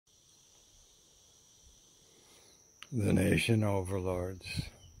The nation overlords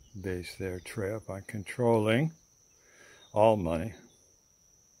base their trip on controlling all money,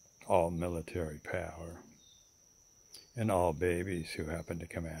 all military power, and all babies who happen to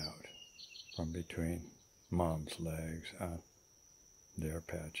come out from between mom's legs on their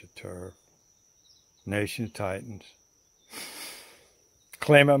patch of turf. Nation titans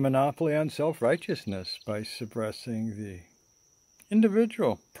claim a monopoly on self-righteousness by suppressing the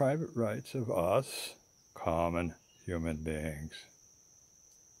individual private rights of us, common human beings,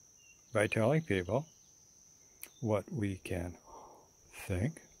 by telling people what we can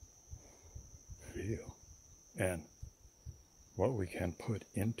think, feel, and what we can put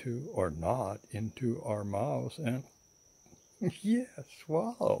into or not into our mouths and, yes,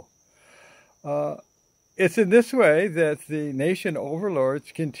 swallow. It's in this way that the nation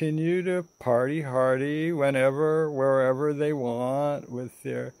overlords continue to party hardy whenever, wherever they want with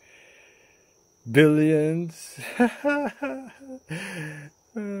their billions.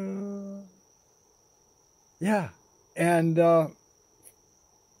 Yeah, and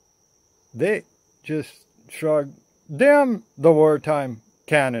they just shrug, damn the wartime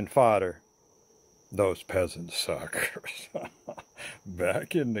cannon fodder. Those peasant suckers.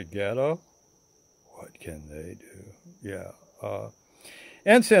 Back in the ghetto, what can they do? Yeah.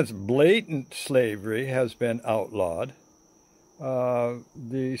 And since blatant slavery has been outlawed,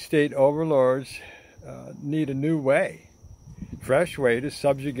 the state overlords need a new way, fresh way to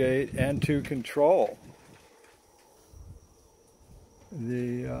subjugate and to control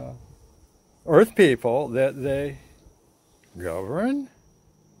the earth people that they govern.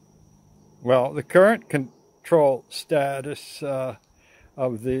 Well, the current control status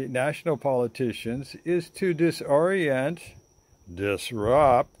of the national politicians is to disorient,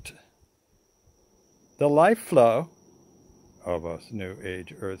 disrupt the life flow of us New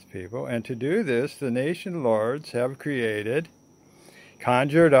Age Earth people. And to do this, the nation lords have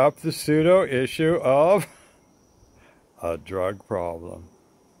conjured up the pseudo issue of a drug problem.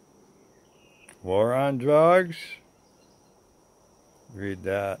 War on drugs? Read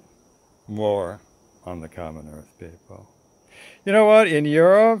that. War on the common Earth people. You know what? In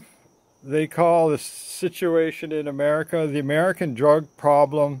Europe, they call the situation in America the American drug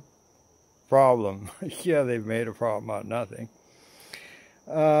problem. Yeah, they've made a problem out of nothing.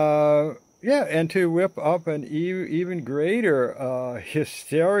 Yeah, and to whip up an even greater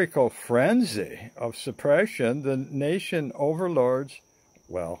hysterical frenzy of suppression, the nation overlords,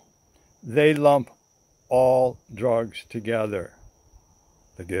 well, they lump all drugs together.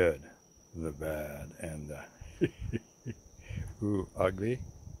 The good, the bad, and the ooh, ugly.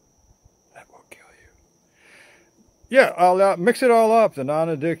 That will kill you. Yeah, I'll mix it all up. The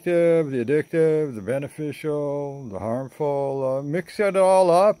non-addictive, the addictive, the beneficial, the harmful. Mix it all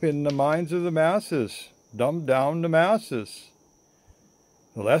up in the minds of the masses. Dumb down the masses.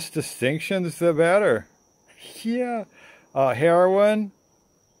 The less distinctions, the better. Yeah. Heroin,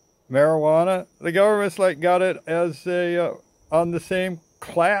 marijuana. The government's got it as on the same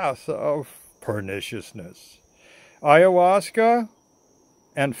class of perniciousness. Ayahuasca,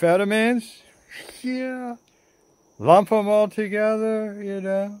 amphetamines, yeah, lump them all together, you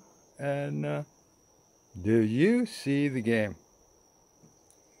know, and do you see the game?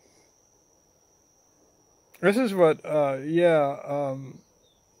 This is what,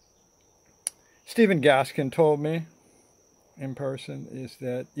 Stephen Gaskin told me in person, is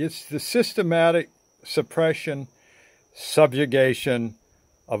that it's the systematic suppression, subjugation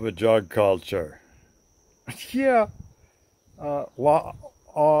of a drug culture. Yeah,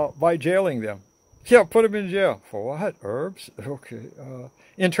 by jailing them. Yeah, put them in jail. For what? Herbs? Okay.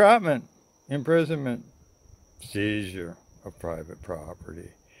 Entrapment, imprisonment, seizure of private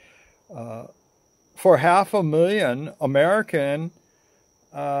property. For 500,000 American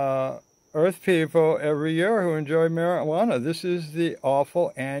Earth people every year who enjoy marijuana. This is the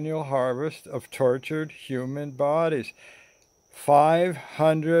awful annual harvest of tortured human bodies.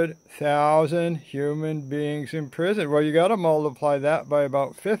 500,000 human beings in prison. Well, you got to multiply that by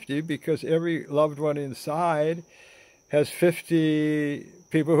about 50 because every loved one inside has 50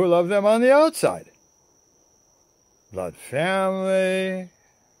 people who love them on the outside. Blood family,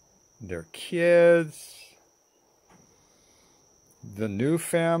 their kids, the new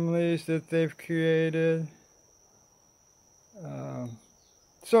families that they've created.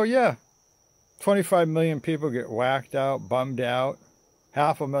 So yeah. 25 million people get whacked out, bummed out.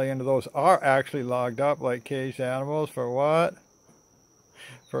 500,000 of those are actually locked up like caged animals for what?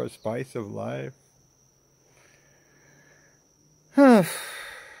 For a spice of life. Wow.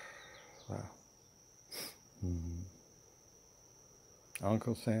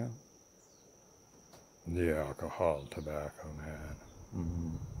 Uncle Sam, The alcohol, tobacco man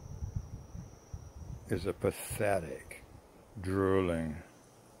is a pathetic, drooling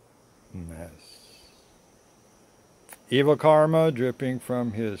mess. Evil karma dripping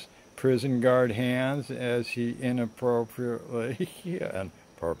from his prison guard hands as he inappropriately and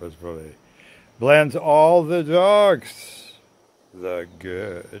purposefully blends all the dogs, the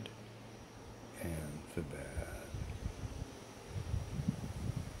good and the bad.